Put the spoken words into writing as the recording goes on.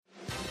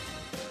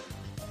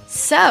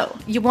So,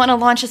 you want to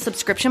launch a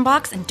subscription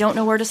box and don't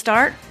know where to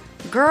start?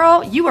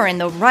 Girl, you are in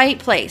the right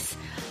place.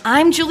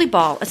 I'm Julie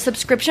Ball, a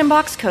subscription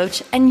box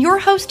coach and your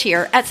host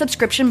here at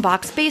Subscription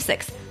Box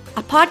Basics,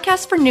 a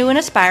podcast for new and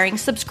aspiring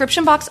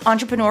subscription box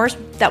entrepreneurs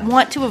that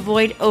want to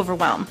avoid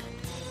overwhelm.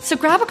 So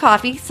grab a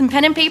coffee, some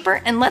pen and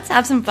paper, and let's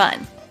have some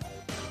fun.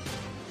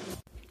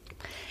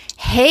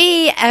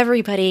 Hey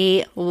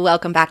everybody,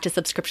 welcome back to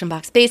Subscription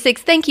Box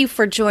Basics. Thank you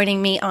for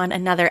joining me on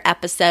another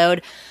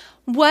episode.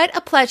 What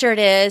a pleasure it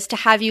is to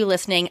have you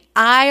listening.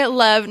 I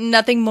love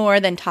nothing more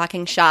than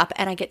talking shop,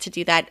 and I get to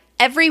do that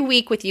every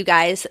week with you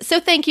guys.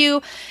 So thank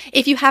you.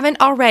 If you haven't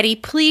already,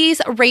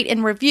 please rate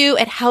and review.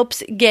 It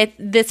helps get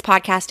this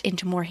podcast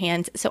into more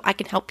hands so I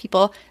can help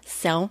people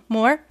sell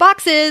more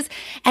boxes.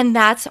 And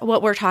that's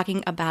what we're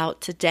talking about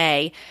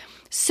today.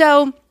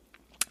 So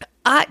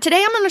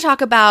today I'm going to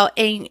talk about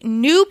a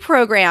new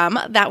program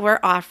that we're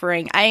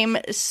offering. I'm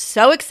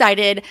so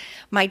excited.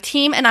 My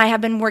team and I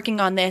have been working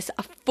on this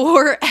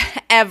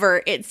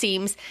forever, it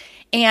seems,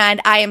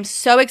 and I am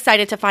so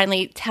excited to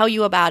finally tell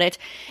you about it.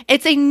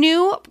 It's a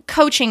new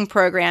coaching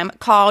program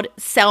called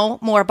Sell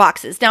More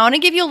Boxes. Now, I'm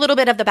going to give you a little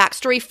bit of the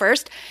backstory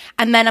first,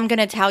 and then I'm going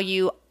to tell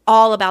you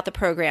all about the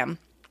program.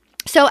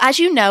 So as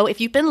you know, if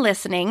you've been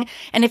listening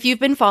and if you've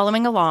been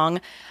following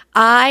along,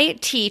 I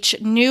teach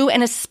new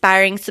and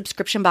aspiring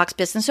subscription box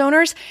business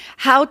owners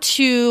how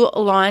to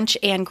launch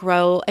and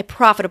grow a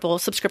profitable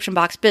subscription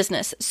box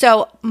business.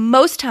 So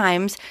most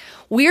times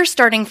we are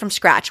starting from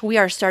scratch. We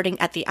are starting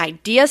at the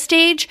idea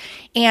stage,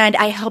 and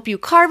I help you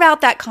carve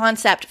out that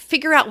concept,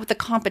 figure out what the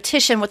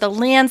competition, what the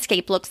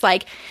landscape looks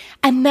like,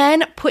 and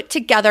then put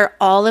together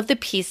all of the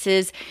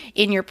pieces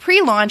in your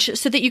pre-launch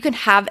so that you can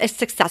have a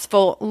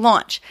successful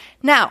launch.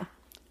 Now,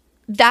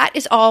 that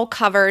is all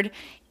covered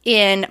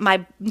in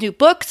my new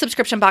book,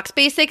 Subscription Box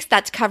Basics.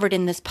 That's covered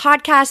in this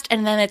podcast,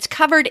 and then it's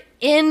covered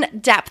in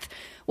depth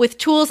with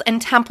tools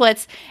and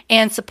templates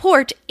and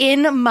support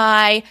in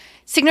my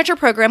signature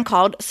program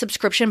called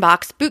Subscription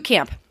Box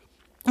Bootcamp.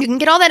 You can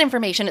get all that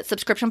information at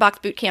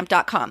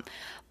subscriptionboxbootcamp.com.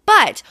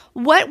 But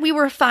what we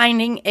were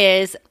finding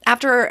is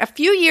after a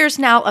few years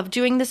now of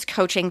doing this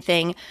coaching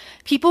thing,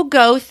 people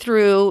go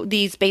through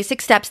these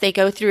basic steps. They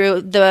go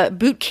through the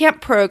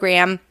bootcamp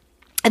program,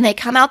 and they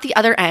come out the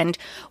other end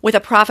with a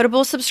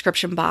profitable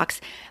subscription box,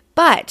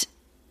 but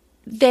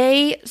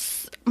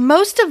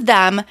most of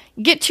them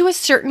get to a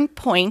certain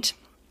point,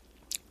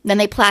 then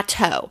they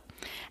plateau.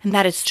 And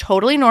that is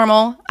totally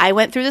normal. I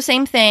went through the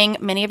same thing.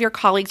 Many of your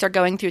colleagues are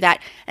going through that.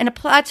 And a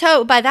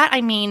plateau, by that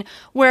I mean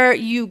where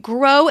you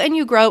grow and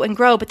you grow and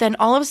grow, but then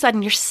all of a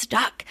sudden you're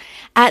stuck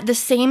at the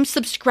same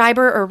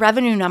subscriber or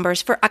revenue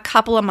numbers for a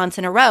couple of months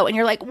in a row. And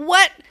you're like,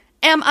 what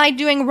am I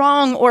doing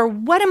wrong? Or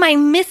what am I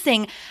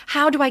missing?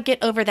 How do I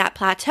get over that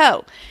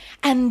plateau?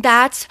 And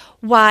that's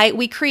why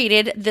we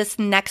created this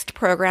next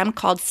program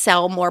called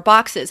Sell More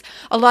Boxes.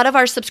 A lot of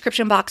our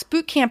subscription box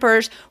boot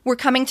campers were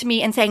coming to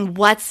me and saying,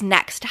 what's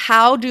next?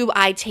 How do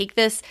I take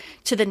this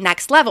to the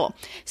next level?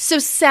 So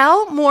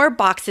Sell More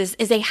Boxes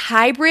is a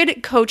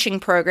hybrid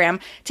coaching program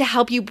to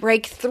help you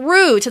break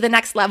through to the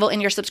next level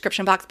in your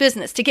subscription box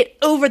business, to get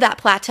over that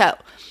plateau.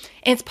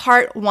 And it's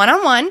part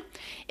one-on-one.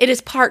 It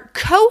is part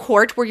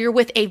cohort where you're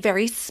with a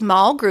very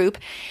small group,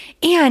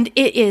 and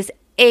it is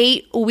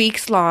 8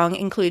 weeks long,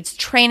 includes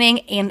training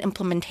and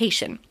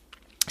implementation.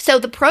 So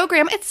the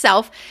program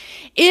itself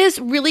is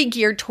really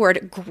geared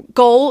toward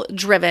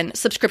goal-driven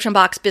subscription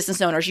box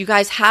business owners. You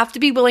guys have to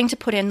be willing to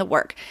put in the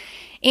work.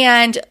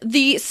 And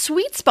the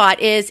sweet spot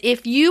is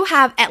if you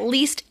have at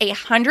least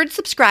 100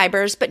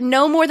 subscribers, but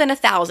no more than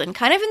 1,000,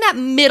 kind of in that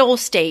middle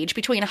stage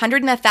between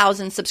 100 and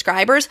 1,000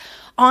 subscribers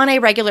on a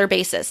regular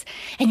basis.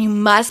 And you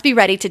must be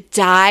ready to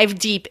dive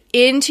deep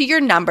into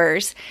your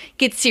numbers,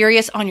 get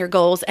serious on your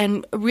goals,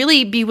 and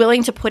really be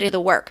willing to put in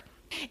the work.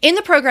 In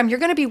the program, you're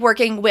going to be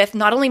working with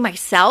not only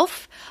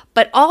myself,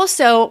 but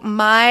also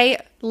my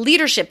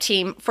leadership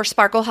team for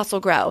Sparkle Hustle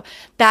Grow.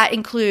 That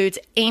includes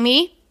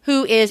Amy,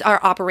 who is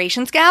our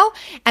operations gal,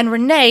 and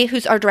Renee,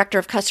 who's our director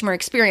of customer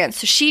experience.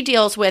 So she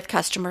deals with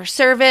customer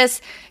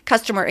service,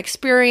 customer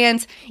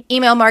experience,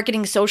 email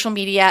marketing, social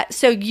media.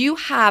 So you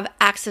have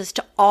access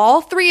to all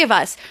three of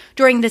us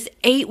during this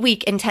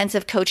 8-week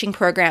intensive coaching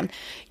program.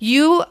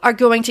 You are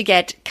going to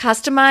get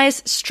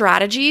customized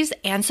strategies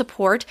and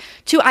support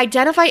to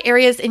identify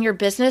areas in your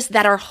business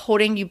that are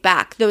holding you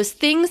back, those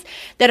things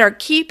that are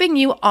keeping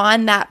you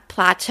on that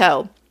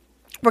plateau.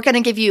 We're going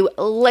to give you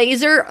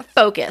laser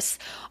focus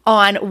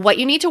on what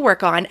you need to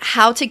work on,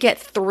 how to get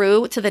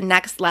through to the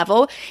next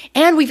level.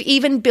 And we've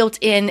even built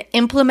in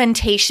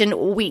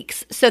implementation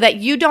weeks so that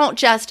you don't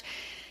just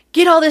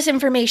get all this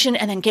information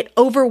and then get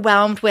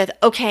overwhelmed with,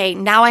 okay,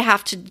 now I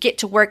have to get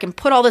to work and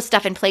put all this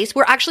stuff in place.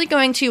 We're actually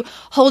going to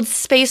hold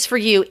space for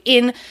you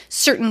in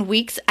certain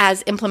weeks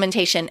as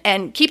implementation.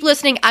 And keep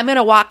listening. I'm going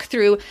to walk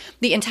through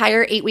the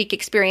entire 8-week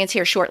experience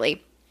here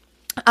shortly.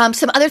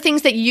 Some other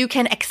things that you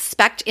can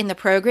expect in the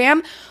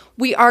program.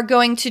 We are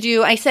going to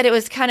do, I said it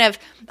was kind of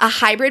a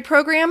hybrid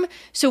program.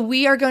 So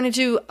we are going to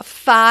do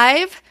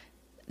 5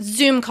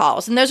 Zoom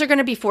calls, and those are going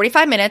to be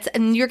 45 minutes,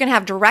 and you're going to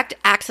have direct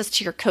access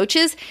to your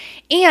coaches.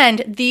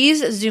 And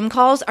these Zoom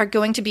calls are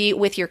going to be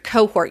with your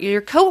cohort.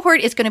 Your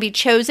cohort is going to be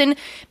chosen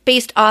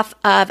based off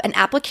of an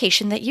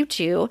application that you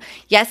do.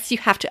 Yes, you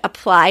have to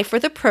apply for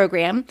the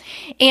program,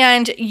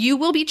 and you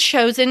will be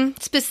chosen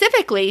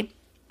specifically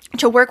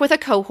to work with a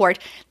cohort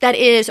that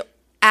is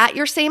at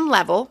your same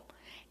level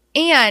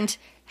and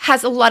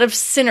has a lot of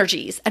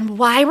synergies. And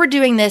why we're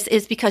doing this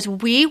is because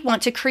we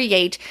want to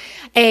create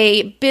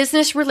a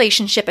business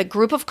relationship, a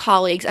group of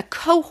colleagues, a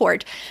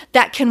cohort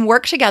that can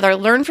work together,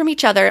 learn from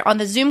each other. On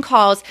the Zoom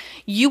calls,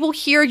 you will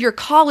hear your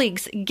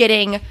colleagues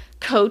getting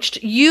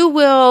coached. You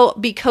will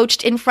be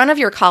coached in front of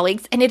your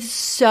colleagues. And it is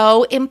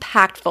so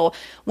impactful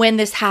when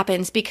this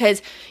happens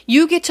because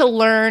you get to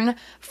learn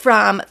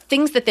from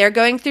things that they're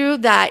going through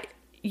that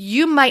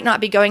you might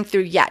not be going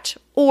through yet,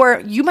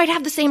 or you might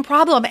have the same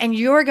problem and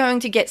you're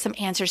going to get some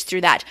answers through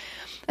that.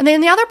 And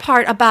then the other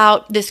part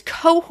about this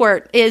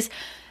cohort is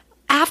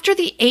after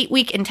the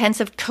 8-week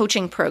intensive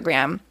coaching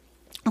program,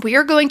 we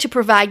are going to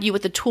provide you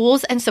with the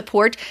tools and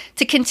support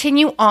to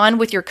continue on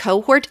with your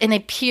cohort in a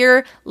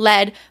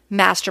peer-led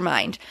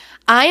mastermind.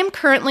 I am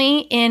currently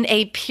in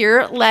a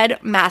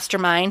peer-led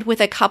mastermind with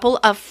a couple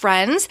of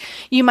friends.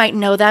 You might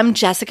know them,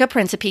 Jessica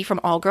Principe from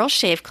All Girls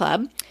Shave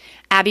Club,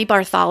 Abby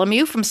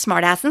Bartholomew from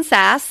Smartass and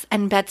Sass,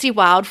 and Betsy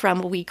Wild from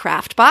We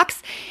Craft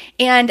Box.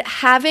 And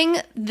having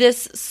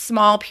this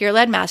small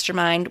peer-led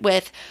mastermind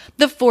with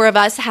the four of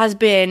us has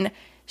been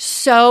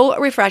so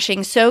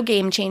refreshing, so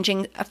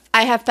game-changing.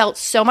 I have felt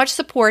so much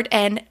support,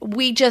 and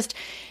we just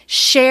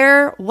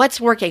share what's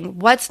working,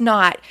 what's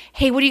not.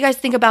 Hey, what do you guys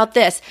think about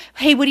this?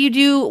 Hey, what do you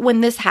do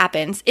when this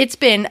happens? It's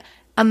been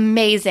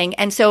amazing.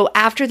 And so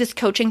after this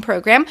coaching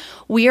program,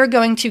 we are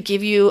going to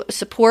give you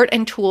support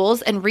and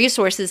tools and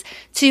resources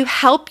to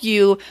help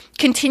you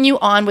continue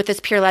on with this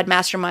peer-led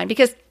mastermind.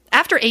 Because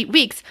after 8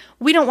 weeks,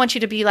 we don't want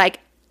you to be like,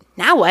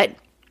 now what?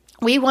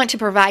 We want to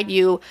provide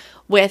you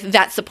with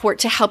that support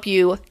to help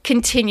you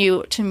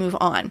continue to move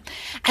on.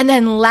 And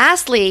then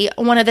lastly,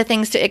 one of the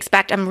things to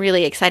expect, I'm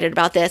really excited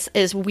about this,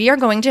 is we are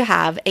going to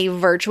have a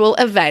virtual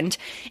event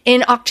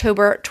in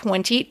October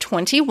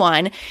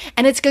 2021,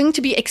 and it's going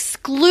to be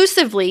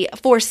exclusively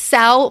for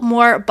Sell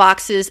More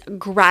Boxes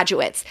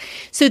graduates.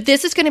 So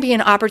this is going to be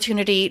an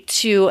opportunity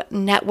to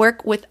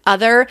network with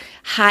other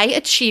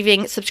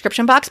high-achieving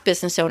subscription box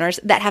business owners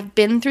that have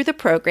been through the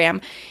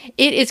program.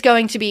 It is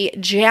going to be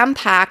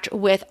jam-packed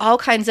with all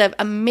kinds of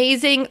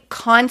amazing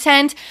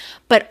content,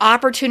 but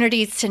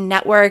opportunities to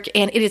network,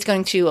 and it is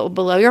going to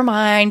blow your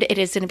mind. It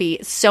is going to be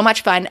so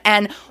much fun.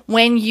 And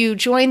when you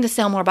join the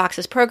Sell More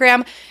Boxes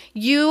program,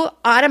 you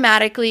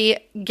automatically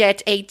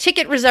get a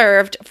ticket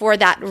reserved for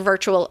that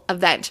virtual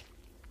event.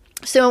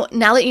 So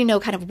now that you know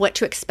kind of what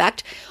to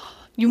expect,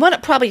 you want to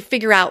probably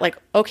figure out like,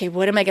 okay,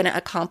 what am I going to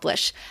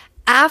accomplish?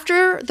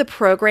 After the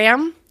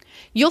program,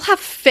 you'll have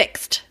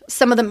fixed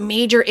some of the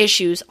major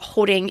issues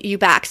holding you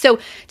back. So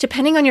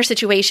depending on your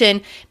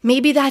situation,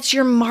 maybe that's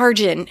your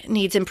margin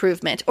needs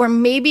improvement, or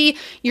maybe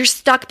you're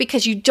stuck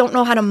because you don't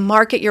know how to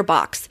market your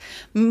box.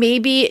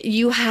 Maybe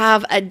you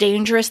have a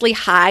dangerously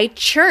high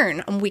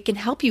churn, and we can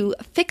help you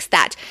fix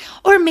that.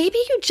 Or maybe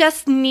you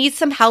just need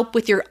some help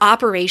with your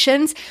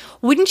operations.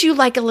 Wouldn't you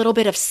like a little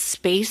bit of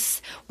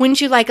space? Wouldn't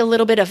you like a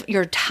little bit of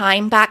your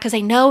time back? Because I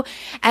know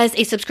as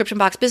a subscription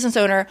box business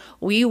owner,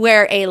 we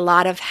wear a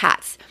lot of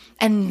hats.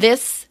 And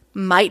this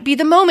might be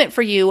the moment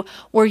for you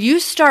where you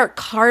start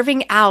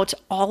carving out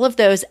all of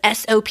those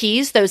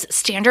SOPs, those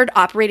standard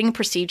operating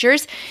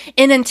procedures,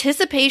 in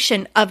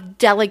anticipation of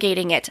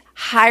delegating it,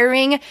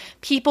 hiring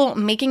people,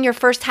 making your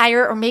first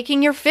hire or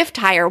making your fifth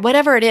hire,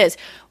 whatever it is.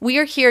 We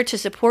are here to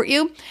support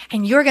you,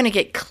 and you're going to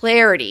get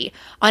clarity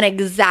on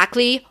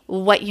exactly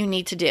what you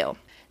need to do.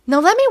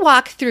 Now, let me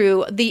walk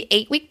through the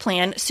 8-week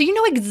plan so you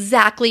know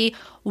exactly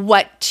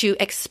what to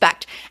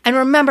expect. And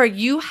remember,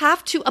 you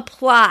have to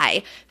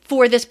apply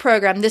for this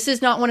program. This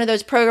is not one of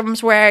those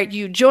programs where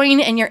you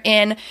join and you're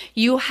in.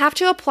 You have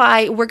to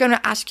apply. We're going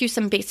to ask you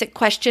some basic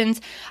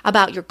questions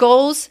about your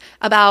goals,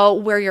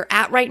 about where you're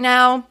at right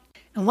now,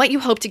 and what you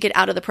hope to get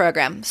out of the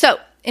program. So,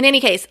 in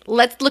any case,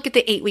 let's look at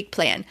the 8-week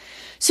plan.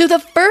 So the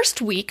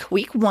first week,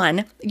 week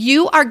 1,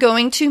 you are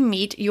going to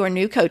meet your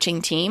new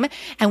coaching team,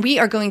 and we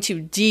are going to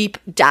deep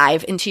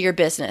dive into your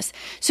business.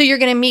 So you're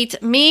going to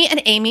meet me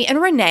and Amy and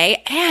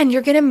Renee, and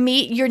you're going to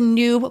meet your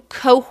new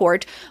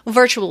cohort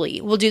virtually.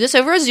 We'll do this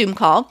over a Zoom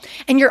call,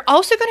 and you're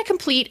also going to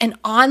complete an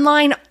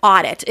online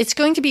audit. It's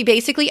going to be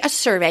basically a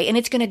survey, and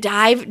it's going to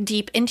dive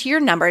deep into your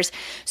numbers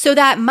so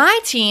that my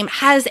team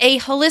has a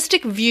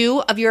holistic view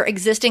of your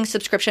existing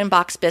subscription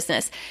box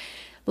business.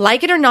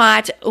 Like it or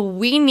not,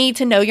 we need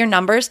to know your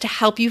numbers to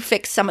help you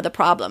fix some of the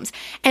problems.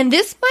 And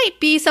this might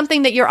be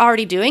something that you're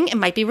already doing. It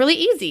might be really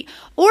easy.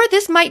 Or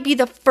this might be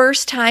the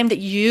first time that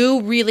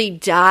you really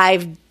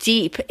dive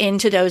deep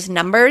into those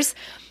numbers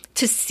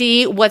to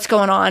see what's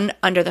going on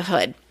under the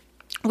hood.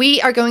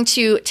 We are going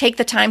to take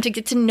the time to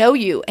get to know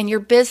you and your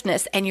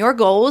business and your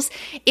goals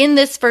in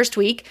this first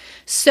week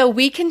so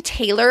we can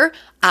tailor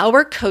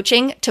our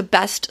coaching to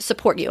best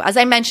support you. As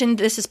I mentioned,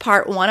 this is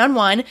part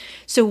one-on-one,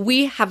 so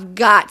we have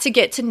got to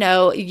get to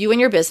know you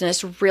and your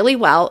business really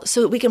well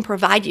so that we can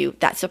provide you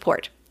that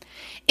support.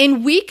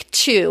 In week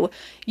 2,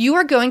 you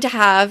are going to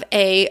have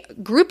a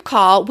group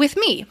call with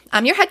me.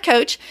 I'm your head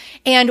coach,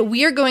 and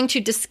we are going to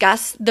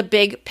discuss the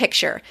big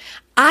picture.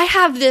 I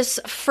have this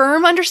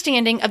firm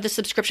understanding of the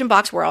subscription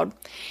box world,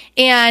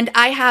 and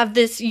I have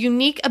this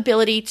unique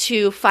ability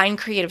to find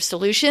creative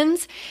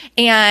solutions,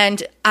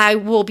 and I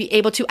will be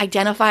able to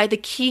identify the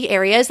key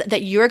areas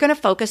that you're going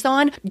to focus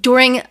on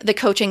during the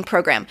coaching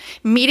program.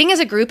 Meeting as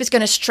a group is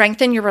going to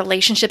strengthen your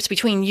relationships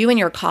between you and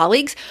your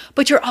colleagues,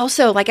 but you're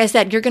also, like I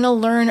said, you're going to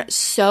learn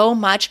so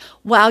much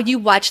while you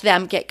watch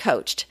them get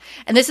coached.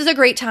 And this is a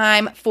great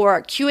time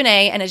for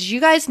Q&A, and as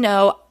you guys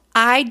know,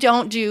 I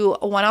don't do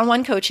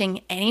one-on-one coaching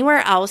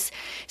anywhere else.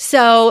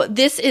 So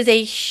this is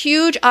a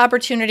huge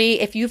opportunity.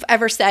 If you've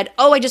ever said,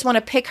 oh, I just want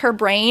to pick her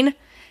brain,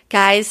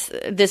 guys,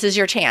 this is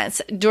your chance.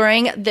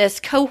 During this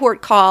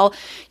cohort call,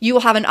 you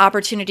will have an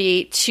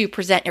opportunity to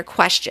present your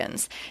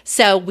questions.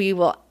 So we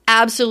will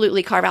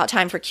absolutely carve out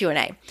time for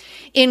Q&A.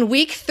 In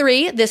week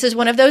 3, this is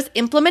one of those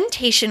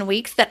implementation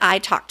weeks that I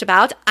talked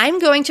about. I'm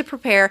going to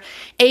prepare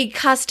a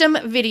custom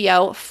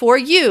video for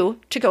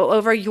you to go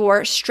over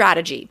your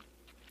strategy.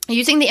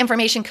 Using the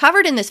information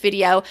covered in this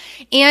video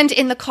and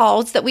in the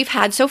calls that we've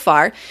had so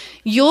far,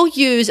 you'll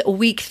use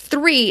week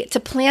 3 to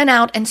plan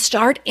out and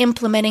start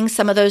implementing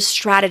some of those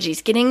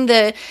strategies, getting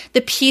the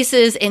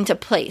pieces into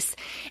place.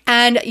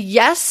 And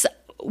yes,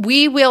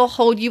 we will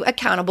hold you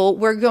accountable.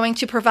 We're going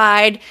to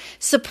provide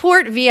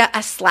support via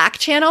a Slack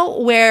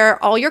channel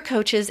where all your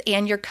coaches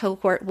and your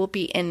cohort will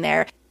be in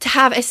there to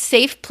have a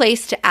safe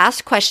place to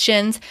ask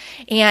questions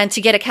and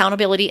to get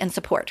accountability and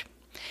support.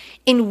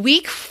 In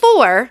week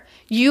 4,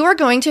 you are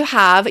going to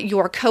have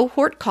your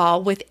cohort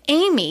call with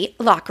Amy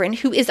Loughran,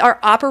 who is our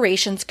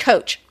operations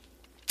coach.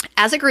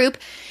 As a group,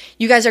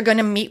 you guys are going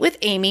to meet with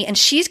Amy, and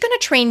she's going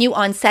to train you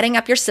on setting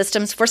up your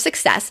systems for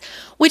success,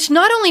 which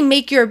not only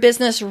make your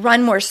business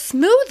run more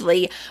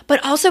smoothly,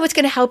 but also it's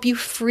going to help you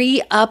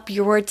free up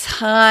your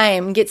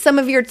time, get some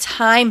of your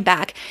time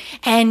back,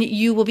 and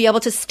you will be able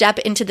to step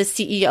into the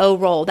CEO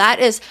role. That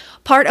is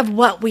part of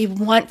what we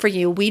want for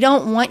you. We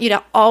don't want you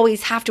to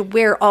always have to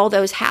wear all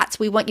those hats.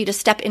 We want you to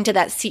step into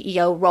that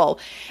CEO role,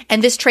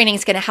 and this training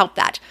is going to help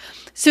that.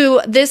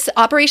 So this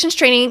operations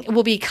training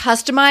will be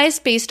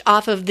customized based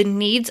off of the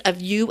needs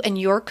of you and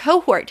your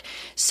cohort.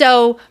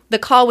 So the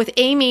call with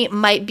Amy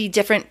might be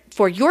different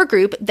for your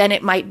group than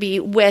it might be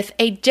with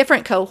a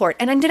different cohort.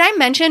 And did I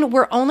mention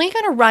we're only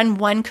going to run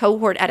one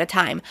cohort at a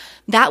time?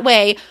 That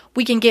way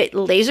we can get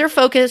laser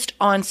focused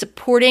on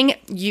supporting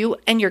you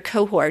and your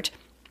cohort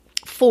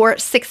for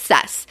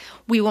success.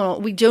 We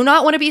do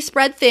not want to be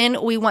spread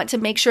thin. We want to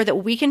make sure that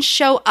we can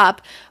show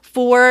up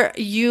for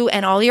you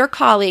and all your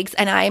colleagues.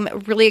 And I'm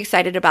really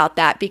excited about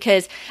that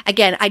because,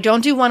 again, I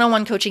don't do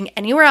one-on-one coaching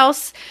anywhere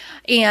else.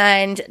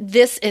 And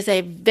this is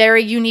a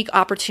very unique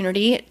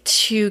opportunity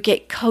to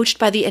get coached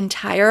by the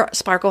entire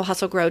Sparkle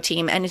Hustle Grow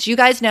team. And as you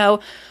guys know,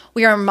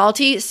 we are a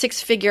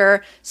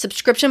multi-six-figure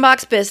subscription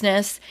box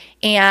business,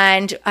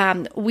 and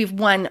we've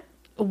won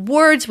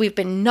awards. We've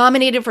been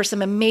nominated for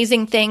some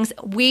amazing things.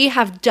 We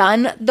have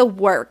done the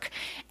work,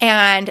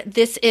 and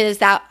this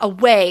is a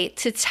way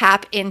to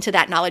tap into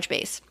that knowledge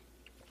base.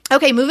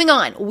 Okay, moving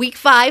on. Week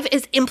 5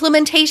 is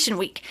implementation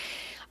week.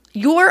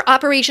 Your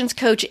operations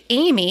coach,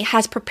 Amy,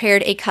 has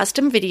prepared a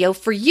custom video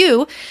for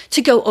you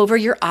to go over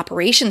your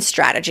operations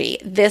strategy.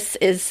 This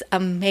is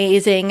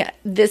amazing.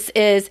 This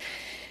is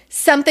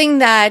something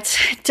that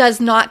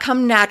does not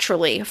come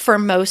naturally for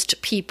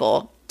most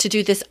people to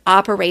do this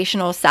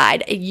operational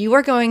side. You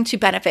are going to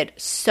benefit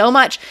so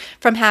much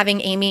from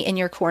having Amy in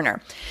your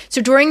corner.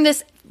 So during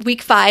this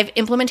week 5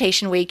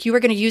 implementation week, you are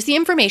going to use the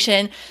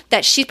information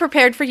that she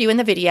prepared for you in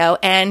the video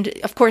and,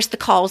 of course, the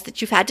calls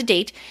that you've had to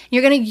date.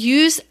 You're going to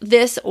use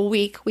this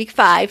week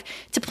 5,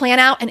 to plan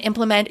out and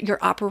implement your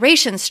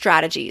operations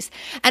strategies.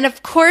 And,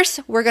 of course,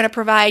 we're going to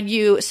provide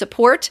you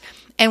support,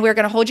 and we're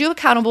going to hold you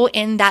accountable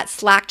in that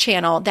Slack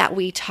channel that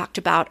we talked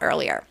about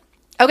earlier.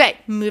 Okay,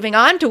 moving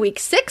on to week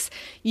 6,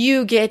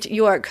 you get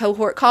your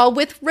cohort call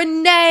with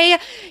Renee,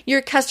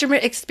 your customer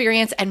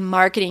experience and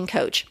marketing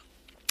coach.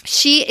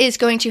 She is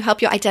going to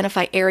help you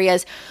identify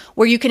areas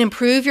where you can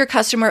improve your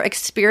customer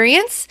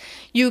experience.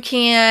 You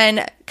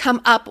can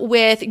come up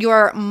with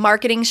your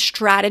marketing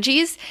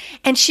strategies,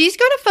 and she's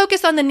going to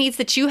focus on the needs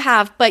that you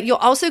have, but you'll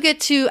also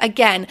get to,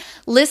 again,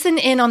 listen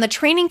in on the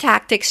training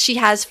tactics she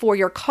has for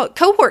your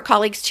cohort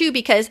colleagues too,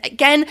 because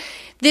again,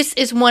 this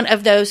is one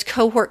of those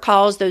cohort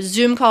calls, those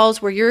Zoom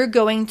calls where you're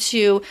going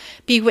to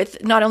be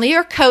with not only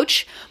your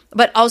coach,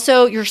 but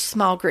also your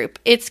small group.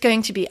 It's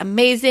going to be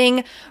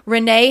amazing.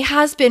 Renee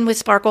has been with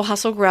Sparkle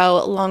Hustle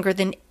Grow longer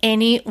than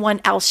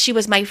anyone else. She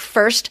was my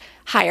first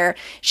hire.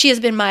 She has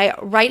been my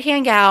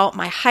right-hand gal,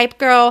 my hype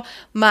girl,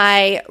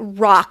 my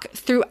rock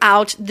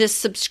throughout this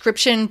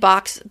subscription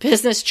box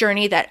business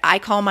journey that I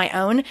call my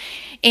own.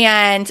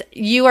 And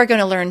you are going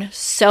to learn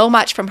so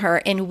much from her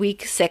in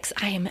week 6.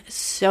 I am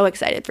so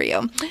excited for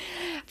you.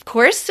 Of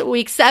course,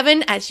 week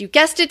 7, as you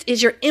guessed it,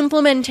 is your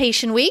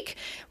implementation week.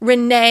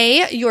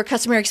 Renee, your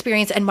customer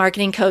experience and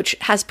marketing coach,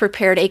 has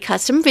prepared a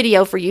custom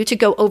video for you to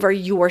go over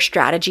your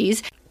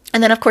strategies.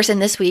 And then, of course, in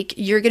this week,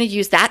 you're going to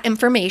use that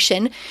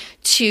information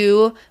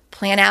to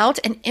plan out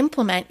and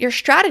implement your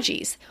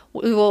strategies.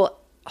 We will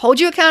hold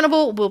you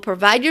accountable. We'll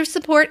provide you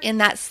support in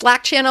that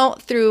Slack channel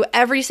through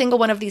every single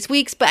one of these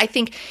weeks. But I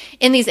think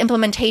in these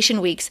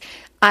implementation weeks,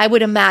 I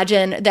would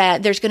imagine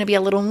that there's going to be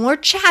a little more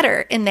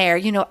chatter in there,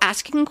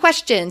 asking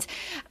questions.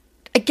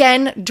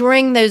 Again,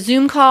 during the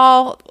Zoom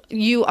call,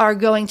 you are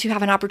going to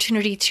have an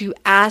opportunity to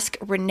ask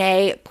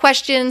Renee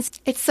questions.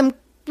 It's some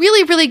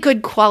really, really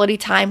good quality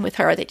time with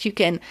her that you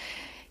can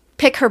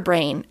pick her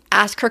brain,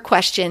 ask her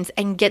questions,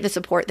 and get the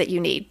support that you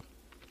need.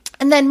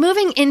 And then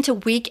moving into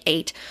week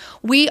 8,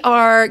 we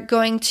are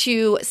going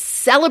to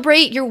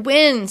celebrate your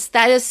wins.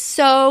 That is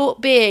so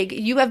big.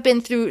 You have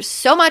been through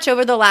so much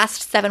over the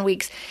last 7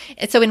 weeks.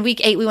 And so in week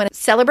 8, we want to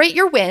celebrate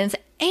your wins,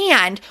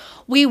 and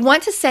we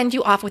want to send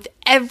you off with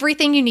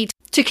everything you need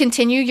to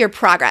continue your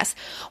progress.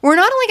 We're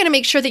not only going to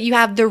make sure that you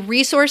have the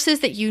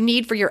resources that you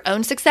need for your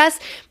own success,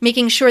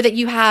 making sure that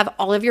you have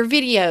all of your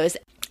videos,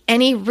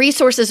 any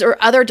resources or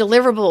other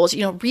deliverables,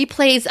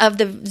 replays of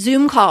the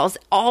Zoom calls,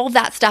 all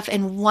that stuff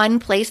in one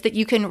place that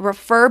you can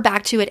refer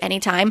back to at any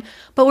time.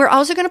 But we're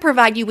also going to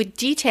provide you with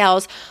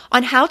details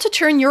on how to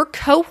turn your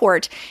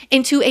cohort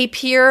into a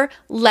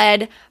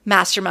peer-led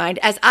mastermind.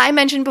 As I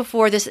mentioned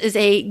before, this is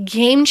a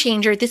game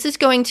changer. This is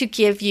going to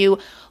give you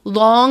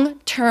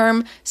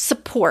long-term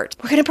support.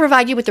 We're going to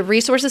provide you with the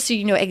resources so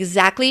you know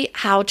exactly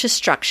how to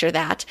structure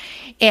that.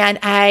 And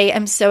I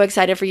am so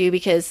excited for you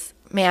because,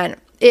 man,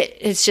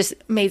 it has just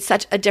made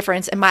such a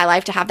difference in my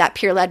life to have that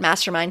peer-led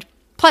mastermind.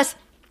 Plus,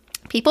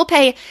 people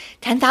pay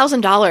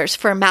 $10,000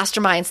 for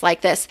masterminds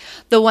like this.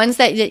 The ones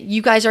that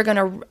you guys are going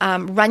to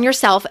run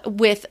yourself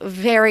with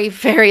very,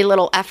 very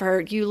little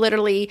effort. You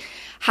literally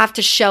have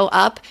to show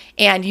up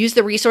and use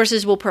the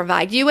resources we'll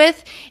provide you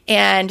with,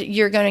 and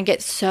you're going to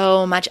get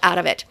so much out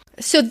of it.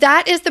 So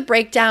that is the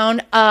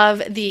breakdown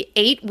of the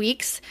 8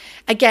 weeks.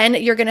 Again,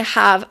 you're going to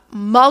have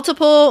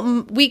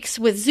multiple weeks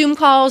with Zoom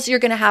calls. You're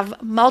going to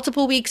have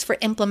multiple weeks for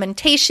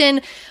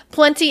implementation,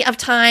 plenty of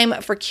time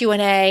for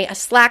Q&A, a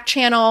Slack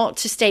channel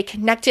to stay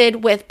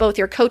connected with both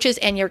your coaches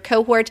and your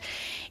cohort.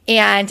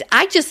 And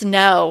I just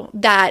know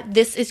that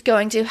this is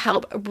going to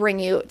help bring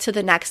you to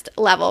the next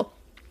level.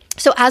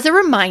 So as a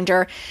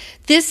reminder,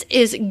 this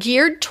is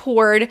geared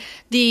toward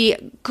the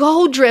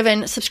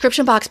goal-driven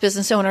subscription box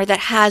business owner that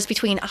has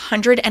between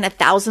 100 and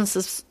 1,000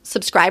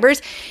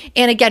 subscribers.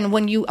 And again,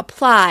 when you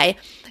apply,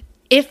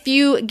 if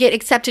you get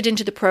accepted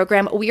into the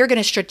program, we are going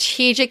to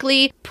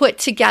strategically put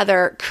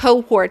together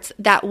cohorts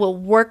that will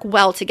work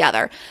well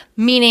together,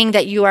 meaning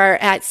that you are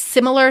at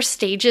similar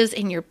stages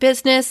in your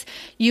business,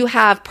 you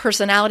have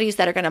personalities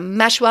that are going to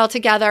mesh well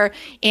together,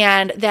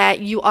 and that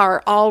you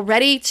are all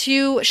ready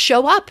to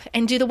show up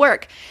and do the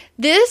work.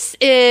 This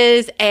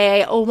is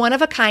a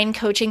one-of-a-kind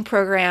coaching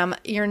program.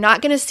 You're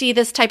not going to see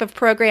this type of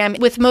program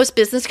with most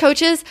business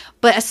coaches,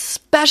 but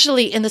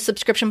especially in the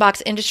subscription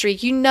box industry.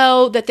 You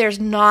know that there's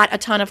not a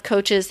ton of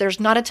coaches, there's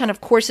not a ton of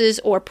courses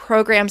or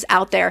programs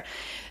out there.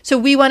 So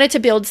we wanted to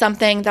build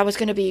something that was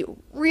going to be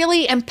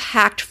really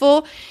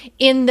impactful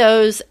in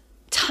those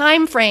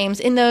time frames,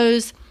 in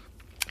those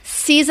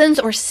seasons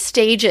or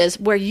stages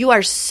where you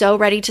are so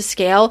ready to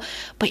scale,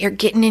 but you're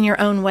getting in your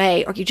own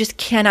way, or you just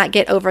cannot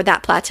get over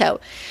that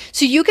plateau.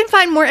 So you can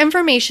find more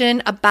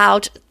information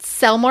about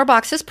Sell More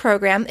Boxes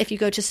program if you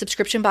go to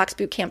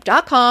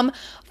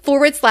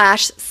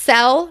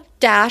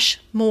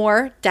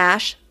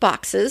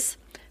subscriptionboxbootcamp.com/sell-more-boxes.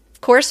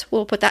 Of course,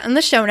 we'll put that in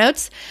the show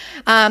notes.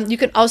 You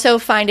can also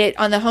find it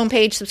on the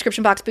homepage,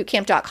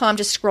 subscriptionboxbootcamp.com.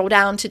 Just scroll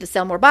down to the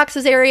Sell More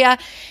Boxes area,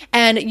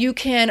 and you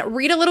can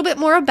read a little bit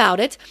more about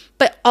it,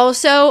 but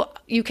also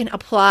you can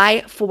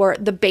apply for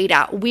the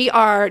beta. We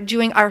are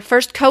doing our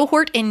first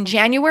cohort in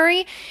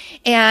January,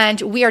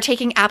 and we are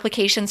taking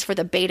applications for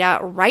the beta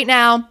right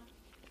now.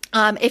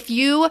 If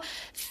you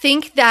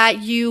think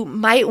that you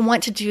might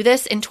want to do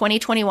this in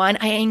 2021,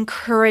 I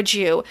encourage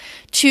you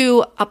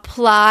to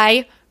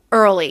apply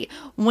early.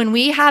 When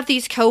we have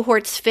these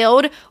cohorts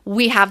filled,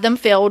 we have them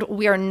filled.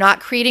 We are not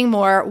creating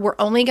more. We're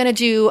only going to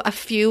do a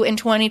few in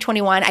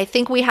 2021. I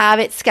think we have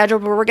it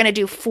scheduled where we're going to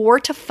do 4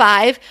 to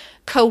 5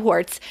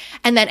 cohorts.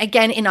 And then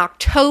again in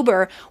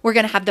October, we're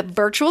going to have the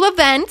virtual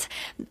event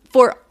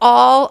for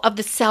all of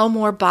the Sell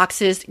More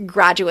Boxes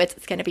graduates.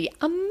 It's going to be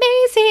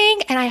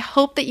amazing. And I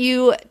hope that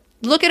you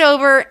look it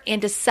over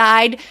and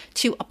decide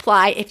to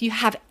apply. If you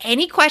have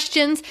any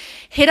questions,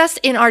 hit us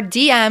in our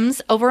DMs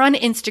over on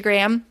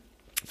Instagram.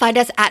 Find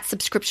us at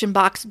Subscription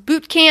Box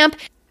Bootcamp,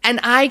 and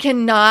I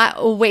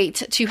cannot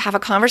wait to have a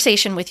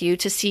conversation with you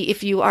to see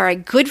if you are a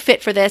good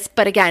fit for this.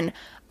 But again,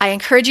 I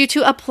encourage you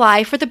to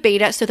apply for the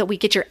beta so that we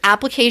get your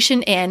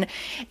application in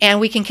and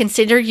we can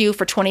consider you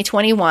for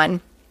 2021.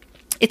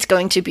 It's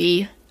going to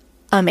be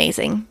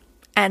amazing,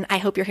 and I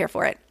hope you're here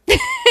for it.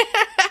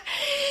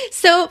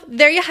 So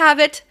there you have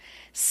it.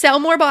 Sell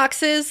More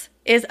Boxes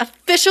is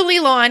officially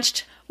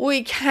launched.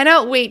 We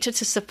cannot wait to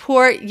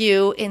support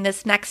you in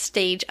this next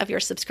stage of your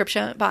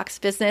subscription box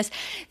business.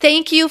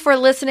 Thank you for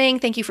listening.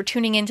 Thank you for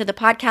tuning into the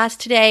podcast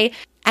today.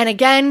 And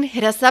again,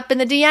 hit us up in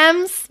the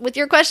DMs with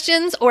your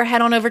questions or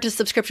head on over to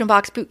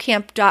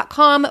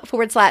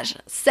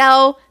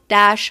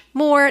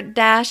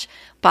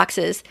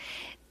subscriptionboxbootcamp.com/sell-more-boxes.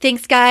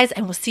 Thanks, guys,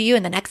 and we'll see you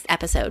in the next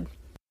episode.